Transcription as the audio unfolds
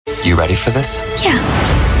You ready for this? Yeah.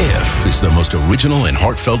 If is the most original and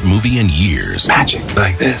heartfelt movie in years. Magic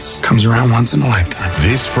like this comes around once in a lifetime.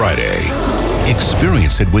 This Friday,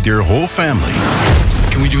 experience it with your whole family.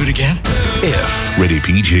 Can we do it again? If, rated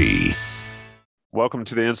PG. Welcome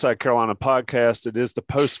to the Inside Carolina podcast. It is the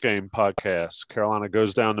post-game podcast. Carolina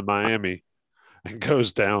goes down to Miami and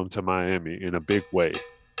goes down to Miami in a big way.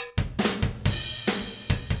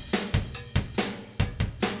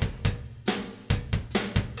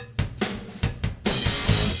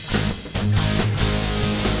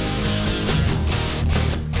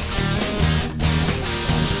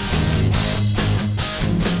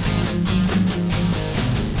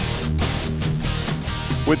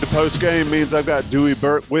 With the post game means I've got Dewey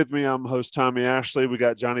Burke with me. I'm host Tommy Ashley. We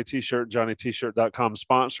got Johnny T-Shirt, JohnnyT-Shirt.com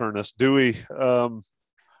sponsoring us. Dewey,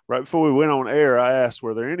 right before we went on air, I asked,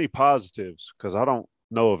 were there any positives? Because I don't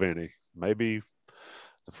know of any. Maybe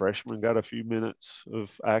the freshman got a few minutes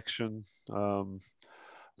of action. Don't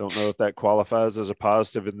know if that qualifies as a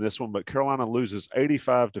positive in this one, but Carolina loses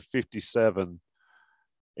 85-57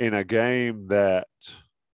 in a game that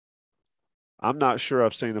I'm not sure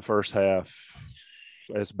I've seen the first half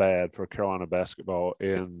as bad for Carolina basketball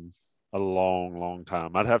in a long, long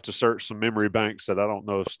time. I'd have to search some memory banks that I don't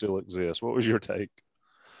know if still exist. What was your take?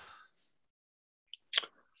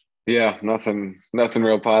 Yeah, nothing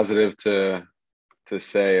real positive to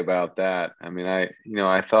say about that. I mean,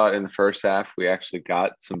 I thought in the first half we actually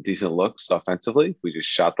got some decent looks offensively. We just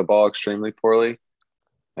shot the ball extremely poorly.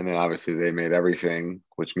 And then obviously they made everything,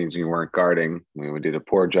 which means we weren't guarding. We did a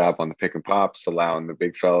poor job on the pick and pops, allowing the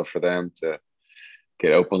big fella for them to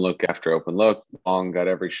get open look after open look. Long got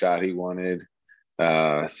every shot he wanted.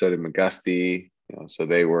 So did McGusty. So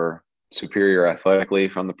they were superior athletically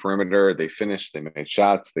from the perimeter. They finished. They made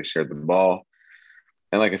shots. They shared the ball.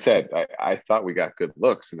 And like I said, I thought we got good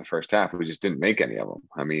looks in the first half. We just didn't make any of them.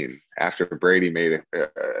 I mean, after Brady made, I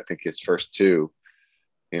think his first two,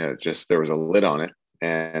 just there was a lid on it.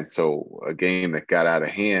 And so a game that got out of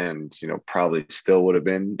hand, probably still would have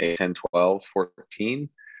been 8, 10, 12, 14.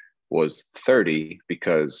 Was 30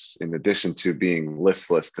 because in addition to being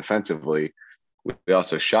listless defensively, we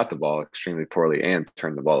also shot the ball extremely poorly and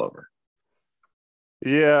turned the ball over.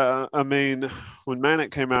 Yeah, I mean, when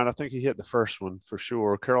Manick came out, I think he hit the first one for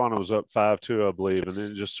sure. Carolina was up 5-2, I believe, and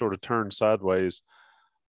then it just sort of turned sideways.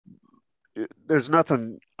 There's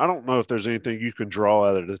nothing – I don't know if there's anything you can draw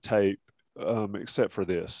out of the tape except for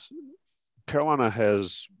this. Carolina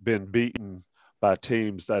has been beaten by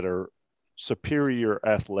teams that are superior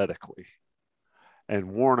athletically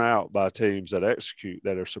and worn out by teams that execute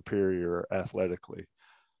that are superior athletically.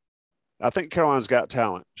 I think Carolina's got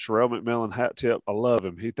talent. Sherrell McMillan, hat tip, I love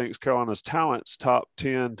him. He thinks Carolina's talent's top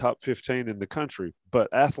 10, top 15 in the country,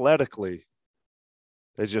 but athletically,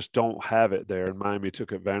 they just don't have it there, and Miami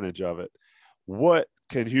took advantage of it. What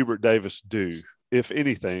can Hubert Davis do, if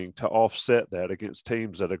anything, to offset that against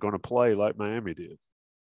teams that are going to play like Miami did?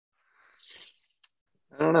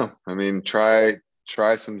 I don't know. I mean, try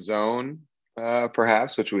some zone,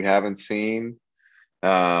 perhaps, which we haven't seen.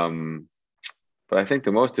 But I think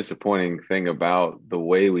the most disappointing thing about the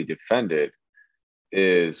way we defended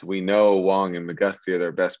is we know Wong and McGusty are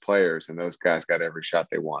their best players, and those guys got every shot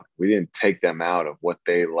they want. We didn't take them out of what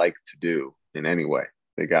they like to do in any way.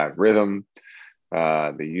 They got rhythm.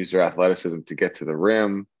 They used their athleticism to get to the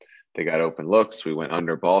rim. They got open looks. We went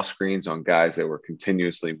under ball screens on guys that were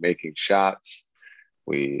continuously making shots.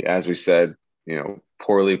 We, as we said,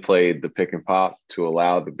 poorly played the pick and pop to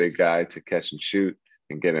allow the big guy to catch and shoot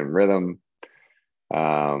and get in rhythm.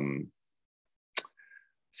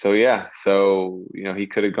 So he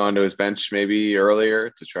could have gone to his bench maybe earlier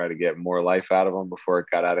to try to get more life out of him before it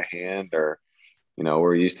got out of hand. Or,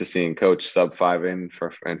 we're used to seeing coach sub 5 in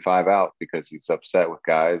and 5 out because he's upset with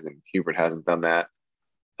guys, and Hubert hasn't done that.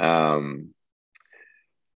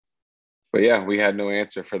 But yeah, we had no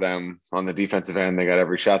answer for them on the defensive end. They got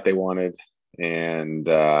every shot they wanted. And,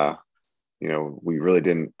 we really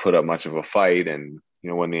didn't put up much of a fight. And,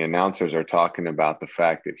 when the announcers are talking about the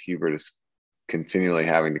fact that Hubert is continually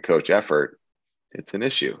having to coach effort, it's an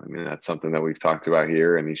issue. I mean, that's something that we've talked about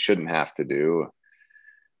here, and he shouldn't have to do.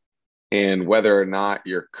 And whether or not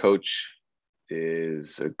your coach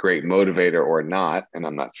is a great motivator or not, and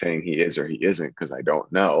I'm not saying he is or he isn't because I don't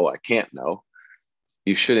know, I can't know.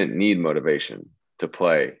 You shouldn't need motivation to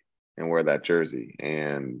play and wear that jersey.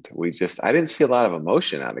 And I didn't see a lot of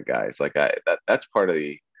emotion out of guys. Like that's part of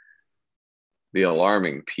the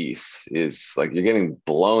alarming piece is like, you're getting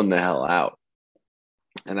blown the hell out.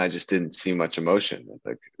 And I just didn't see much emotion.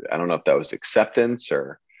 Like, I don't know if that was acceptance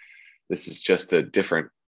or this is just a different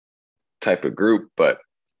type of group, but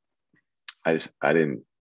I didn't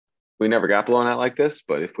we never got blown out like this,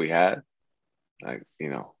 but if we had, I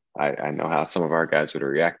know how some of our guys would have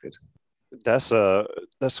reacted. That's a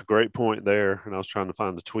great point there. And I was trying to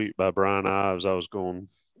find the tweet by Brian Ives. I was going to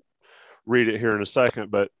read it here in a second,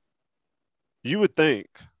 but you would think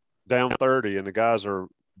down 30 and the guys are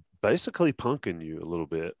basically punking you a little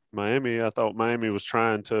bit. I thought Miami was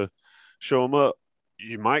trying to show them up.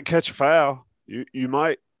 You might catch a foul. You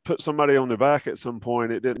might put somebody on their back at some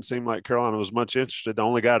point. It didn't seem like Carolina was much interested. The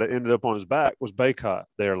only guy that ended up on his back was Baycott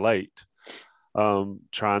there late,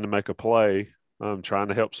 trying to make a play, trying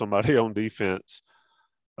to help somebody on defense.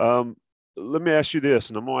 Let me ask you this,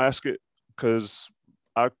 and I'm going to ask it because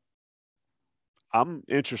I'm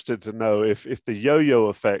interested to know if the yo-yo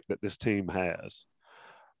effect that this team has,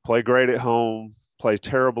 play great at home, play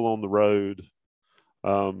terrible on the road,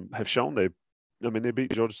 have shown they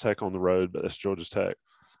beat Georgia Tech on the road, but that's Georgia Tech.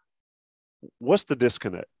 What's the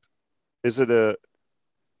disconnect? Is it a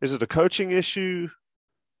coaching issue?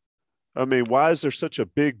 I mean, why is there such a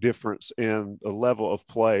big difference in the level of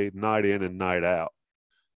play night in and night out?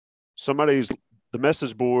 The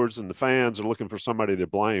message boards and the fans are looking for somebody to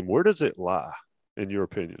blame. Where does it lie, in your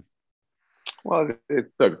opinion? Well,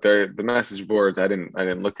 look, the message boards, I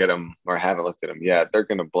didn't look at them or haven't looked at them yet. They're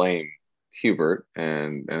going to blame Hubert,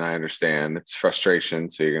 and I understand it's frustration,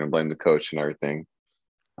 so you're going to blame the coach and everything.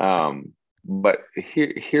 But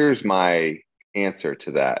here's my answer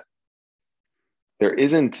to that. There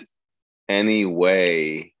isn't any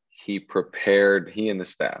way he and the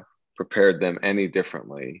staff prepared them any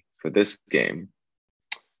differently for this game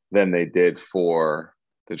than they did for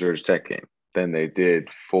the Georgia Tech game, than they did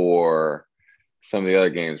for some of the other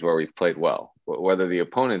games where we've played well. Whether the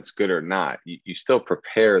opponent's good or not, you still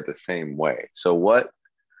prepare the same way. So what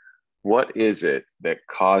is it that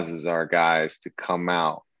causes our guys to come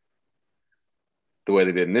out the way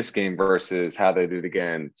they did in this game versus how they did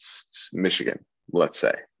against Michigan, let's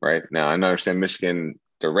say, right? Now, I understand Michigan,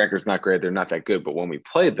 their record's not great. They're not that good. But when we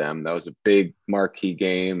played them, that was a big marquee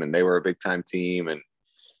game, and they were a big-time team. And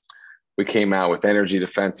we came out with energy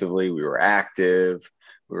defensively. We were active.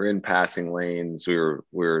 We were in passing lanes. We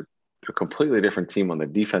were a completely different team on the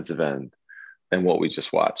defensive end than what we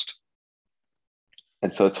just watched.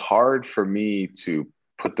 And so it's hard for me to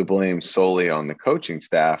put the blame solely on the coaching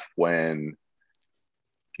staff when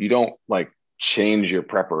you don't change your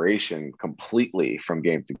preparation completely from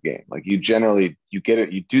game to game. You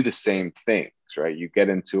do the same things, right? You get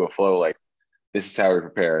into a flow like, this is how we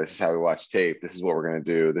prepare. This is how we watch tape. This is what we're going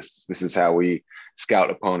to do. This is how we scout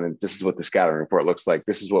opponents. This is what the scouting report looks like.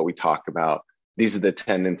 This is what we talk about. These are the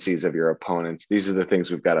tendencies of your opponents. These are the things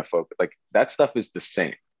we've got to focus. That stuff is the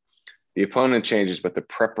same. The opponent changes, but the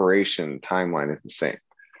preparation timeline is the same.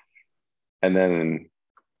 And then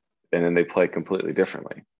they play completely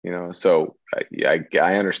differently, So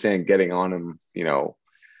I understand getting on him. You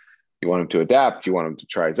want him to adapt. You want him to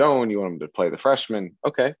try zone. You want him to play the freshman.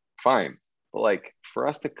 Okay, fine. But for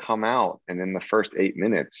us to come out and in the first 8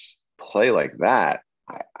 minutes play like that,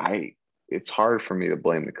 it's hard for me to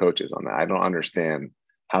blame the coaches on that. I don't understand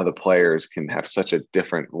how the players can have such a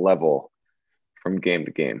different level from game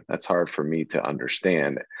to game. That's hard for me to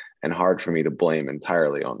understand and hard for me to blame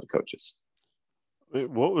entirely on the coaches.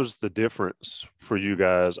 What was the difference for you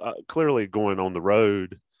guys? Clearly going on the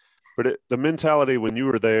road, but the mentality when you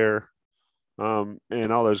were there,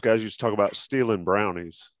 and all those guys used to talk about stealing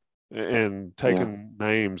brownies and taking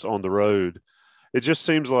names on the road. It just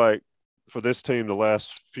seems like for this team the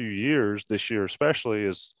last few years, this year especially,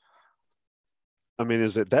 is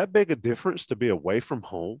it that big a difference to be away from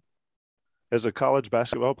home as a college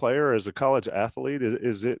basketball player, as a college athlete?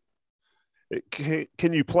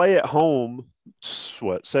 Can you play at home,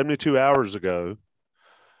 72 hours ago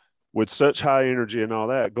with such high energy and all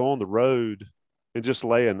that, go on the road and just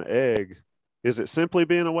lay an egg? Is it simply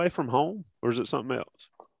being away from home, or is it something else?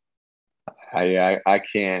 I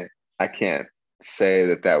can't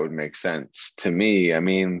say that would make sense to me. I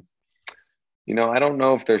don't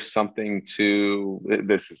know if there's something to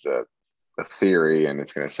this. Is a theory, and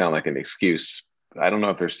it's going to sound like an excuse. I don't know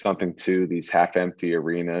if there's something to these half-empty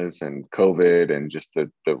arenas and COVID and just the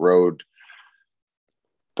road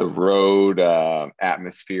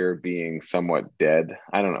atmosphere being somewhat dead.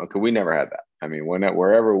 I don't know, because we never had that.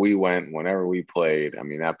 Wherever we went, whenever we played,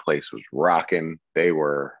 that place was rocking. They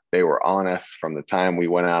were on us from the time we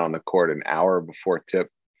went out on the court an hour before tip,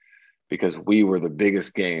 because we were the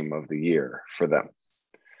biggest game of the year for them.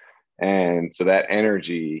 And so that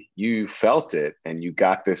energy, you felt it, and you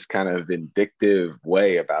got this kind of vindictive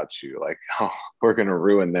way about you, we're going to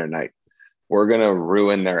ruin their night. We're going to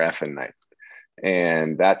ruin their effing night.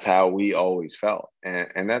 And that's how we always felt.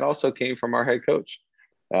 And that also came from our head coach.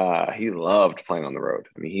 He loved playing on the road.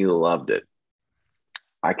 I mean, he loved it.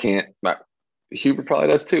 Hubert probably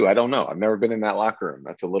does too. I don't know. I've never been in that locker room.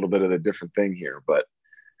 That's a little bit of a different thing here, but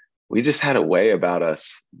we just had a way about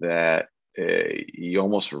us that you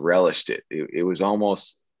almost relished it. It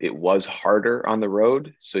was harder on the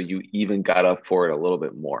road, so you even got up for it a little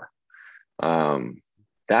bit more.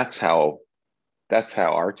 That's how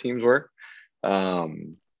our teams work.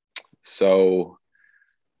 So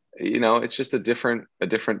it's just a different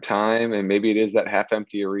time, and maybe it is that half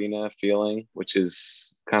empty arena feeling, which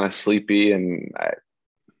is kind of sleepy. And I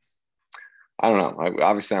don't know.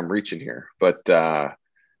 Obviously, I'm reaching here, but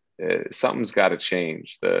something's got to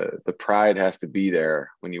change. The pride has to be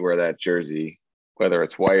there when you wear that jersey, whether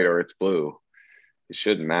it's white or it's blue. It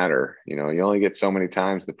shouldn't matter. You only get so many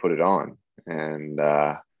times to put it on, and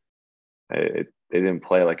they didn't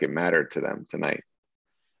play like it mattered to them tonight.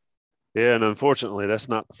 Yeah, and unfortunately, that's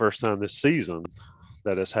not the first time this season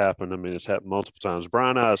that has happened. I mean, it's happened multiple times.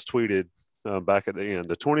 Brian Ives tweeted back at the end,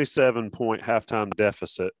 the 27-point halftime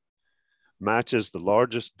deficit matches the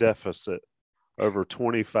largest deficit over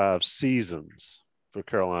 25 seasons for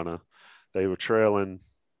Carolina. They were trailing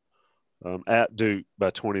at Duke by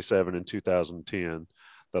 27 in 2010,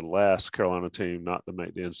 the last Carolina team not to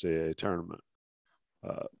make the NCAA tournament.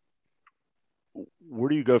 Where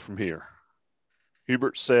do you go from here?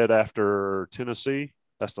 Hubert said after Tennessee,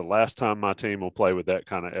 that's the last time my team will play with that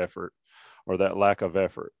kind of effort or that lack of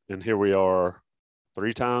effort. And here we are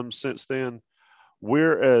 3 times since then.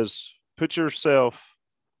 Put yourself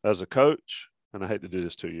as a coach, and I hate to do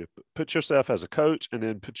this to you, but put yourself as a coach and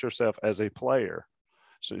then put yourself as a player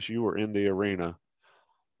since you were in the arena.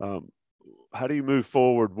 How do you move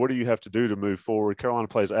forward? What do you have to do to move forward? Carolina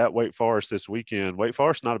plays at Wake Forest this weekend. Wake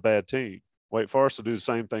Forest not a bad team. Wake Forest will do the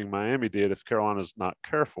same thing Miami did if Carolina's not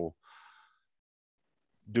careful.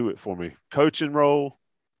 Do it for me. Coaching role,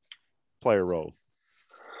 player role.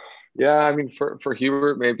 Yeah, I mean, for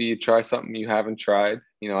Hubert, maybe you try something you haven't tried.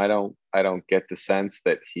 I don't get the sense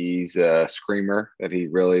that he's a screamer, that he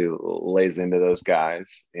really lays into those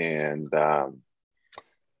guys. And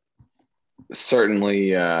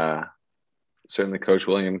certainly Coach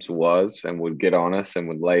Williams was and would get on us and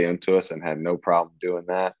would lay into us and had no problem doing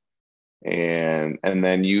that. And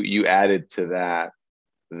then you added to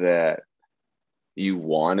that you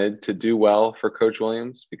wanted to do well for Coach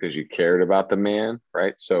Williams because you cared about the man,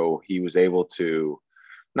 right? So he was able to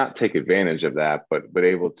not take advantage of that, but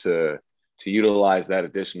able to utilize that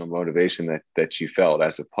additional motivation that you felt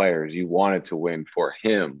as a player. You wanted to win for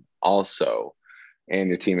him also, and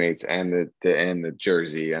your teammates, and the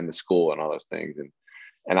jersey and the school and all those things.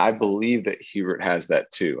 And I believe that Hubert has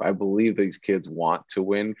that too. I believe these kids want to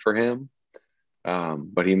win for him,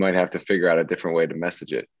 but he might have to figure out a different way to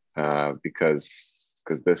message it because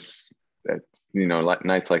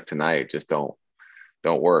nights like tonight just don't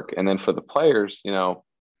work. And then for the players, I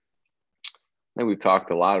think we've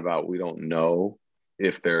talked a lot about, we don't know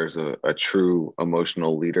if there's a true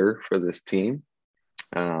emotional leader for this team.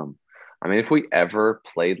 I mean, if we ever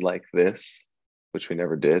played like this, which we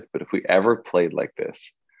never did, but if we ever played like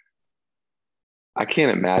this, I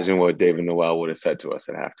can't imagine what David Noel would have said to us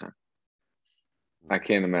at halftime. I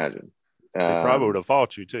can't imagine. He probably would have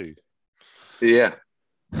fought you too. Yeah.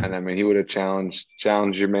 And I mean, he would have challenged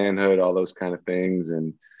your manhood, all those kind of things.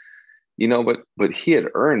 And, but he had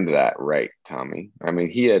earned that right, Tommy. I mean,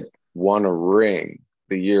 he had won a ring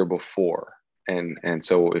the year before. And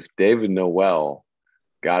so if David Noel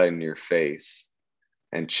got in your face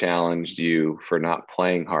and challenged you for not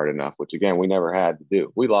playing hard enough, which again, we never had to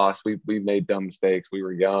do. We lost, we made dumb mistakes. We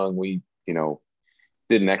were young. We,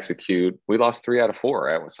 didn't execute. We lost 3 out of 4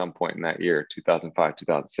 at some point in that year, 2005,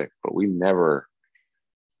 2006, but we never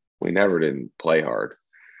didn't play hard.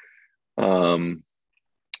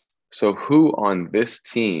 So who on this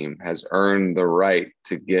team has earned the right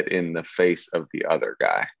to get in the face of the other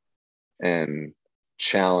guy and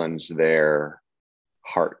challenge their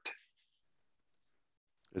heart?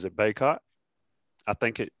 Is it Bacot? I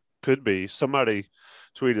think it could be. Somebody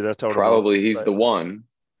tweeted, I told probably he's the one.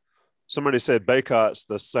 Somebody said Bacot's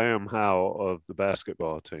the Sam Howell of the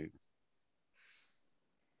basketball team.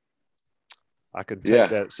 I can take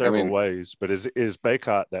that several ways, but is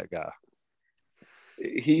Bacot that guy?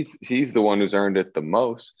 He's the one who's earned it the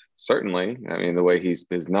most, certainly. I mean, the way his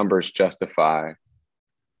numbers justify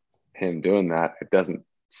him doing that, it doesn't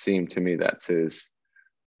seem to me that's his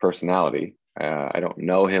personality. I don't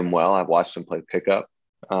know him well. I've watched him play pickup,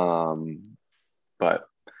 but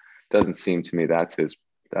it doesn't seem to me that's his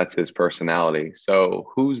personality. So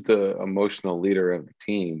who's the emotional leader of the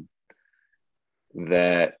team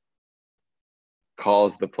that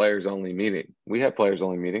calls the players only meeting. We have players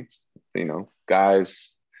only meetings,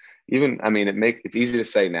 guys. It's easy to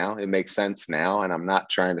say now. It makes sense now. And I'm not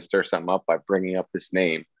trying to stir something up by bringing up this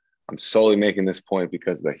name. I'm solely making this point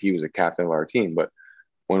because he was a captain of our team. But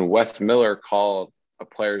when Wes Miller called a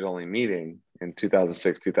players only meeting in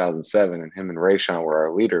 2006, 2007, and him and Rayshon were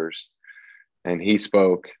our leaders, and he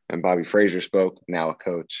spoke and Bobby Frazier spoke, now a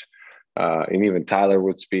coach, and even Tyler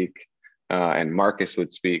would speak and Marcus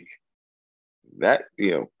would speak, that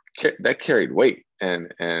carried weight.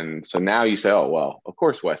 And so now you say, oh, well, of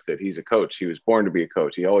course Wes did. He's a coach. He was born to be a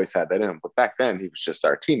coach. He always had that in him. But back then he was just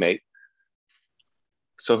our teammate.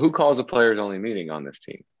 So who calls a players only meeting on this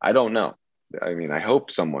team? I don't know. I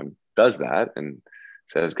hope someone does that and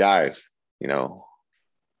says, guys,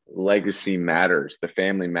 legacy matters. The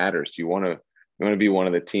family matters. You want to be one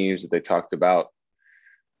of the teams that they talked about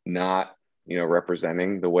not,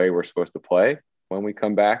 representing the way we're supposed to play when we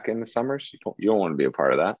come back in the summers? You don't want to be a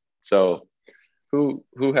part of that. So who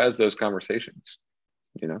has those conversations?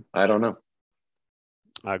 I don't know.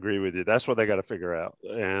 I agree with you. That's what they got to figure out.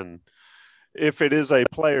 And if it is a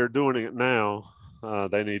player doing it now,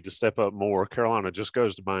 they need to step up more. Carolina just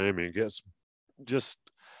goes to Miami and gets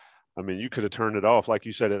you could have turned it off, like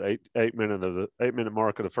you said, at 8 minute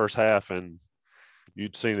mark of the first half, and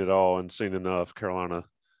you'd seen it all and seen enough. Carolina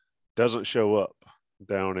doesn't show up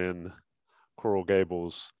down in Coral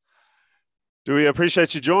Gables. Dewey, I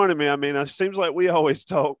appreciate you joining me. It seems like we always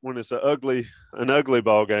talk when it's an ugly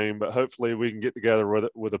ball game, but hopefully we can get together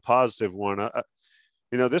with a positive one.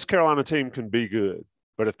 This Carolina team can be good,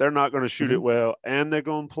 but if they're not going to shoot it well and they're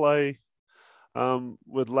going to play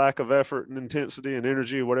with lack of effort and intensity and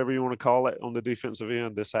energy, whatever you want to call it, on the defensive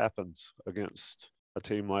end, this happens against a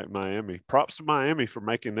team like Miami. Props to Miami for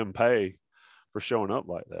making them pay for showing up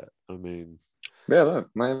like that. Yeah, look,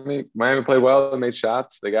 Miami played well. They made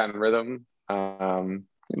shots. They got in rhythm.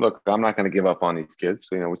 Look, I'm not going to give up on these kids.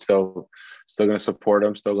 We're still going to support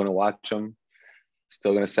them, still going to watch them,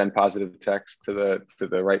 still going to send positive texts to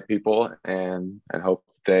the right people and hope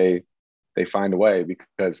they find a way,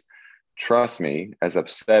 because trust me, as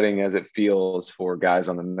upsetting as it feels for guys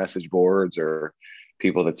on the message boards or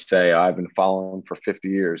people that say, I've been following for 50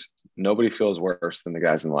 years, nobody feels worse than the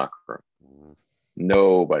guys in the locker room.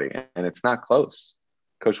 Nobody. And it's not close.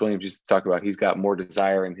 Coach Williams used to talk about he's got more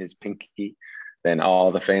desire in his pinky than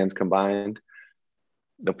all the fans combined.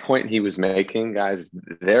 The point he was making, guys,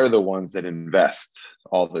 they're the ones that invest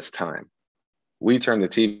all this time. We turn the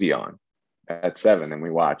TV on at 7 and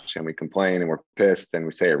we watch and we complain and we're pissed and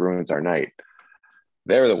we say it ruins our night.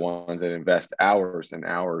 They're the ones that invest hours and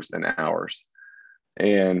hours and hours.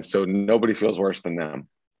 And so nobody feels worse than them.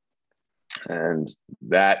 And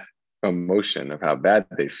that emotion of how bad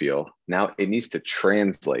they feel, now it needs to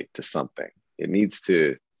translate to something. It needs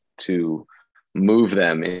to move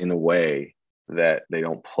them in a way that they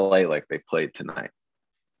don't play like they played tonight.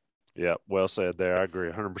 Yeah, well said there. I agree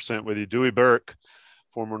 100% with you. Dewey Burke,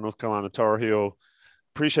 former North Carolina Tar Heel.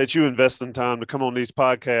 Appreciate you investing time to come on these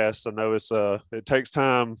podcasts. I know it takes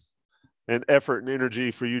time and effort and energy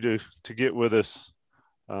for you to get with us,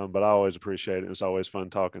 but I always appreciate it. It's always fun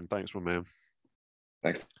talking. Thanks, my man.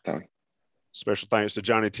 Thanks, Tommy. Special thanks to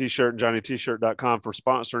Johnny T-Shirt and JohnnyT-Shirt.com for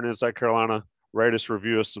sponsoring Inside Carolina. Rate us,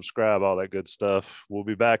 review us, subscribe, all that good stuff. We'll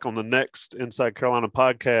be back on the next Inside Carolina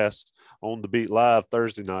podcast on The Beat Live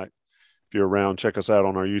Thursday night. If you're around, check us out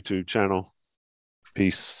on our YouTube channel.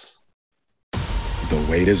 Peace. The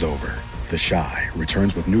wait is over. The Chi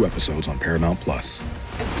returns with new episodes on Paramount+.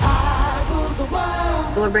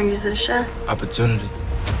 What brings you to the Chi? Opportunity.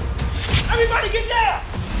 Everybody get down!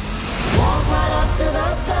 Walk right up to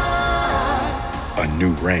the side. A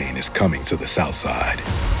new reign is coming to the South Side.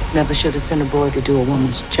 Never should have sent a boy to do a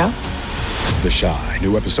woman's job. The Chi.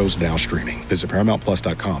 New episodes now streaming. Visit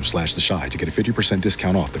ParamountPlus.com/The Chi to get a 50%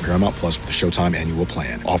 discount off the Paramount Plus with the Showtime annual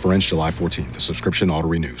plan. Offer ends July 14th. The subscription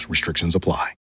auto-renews. Restrictions apply.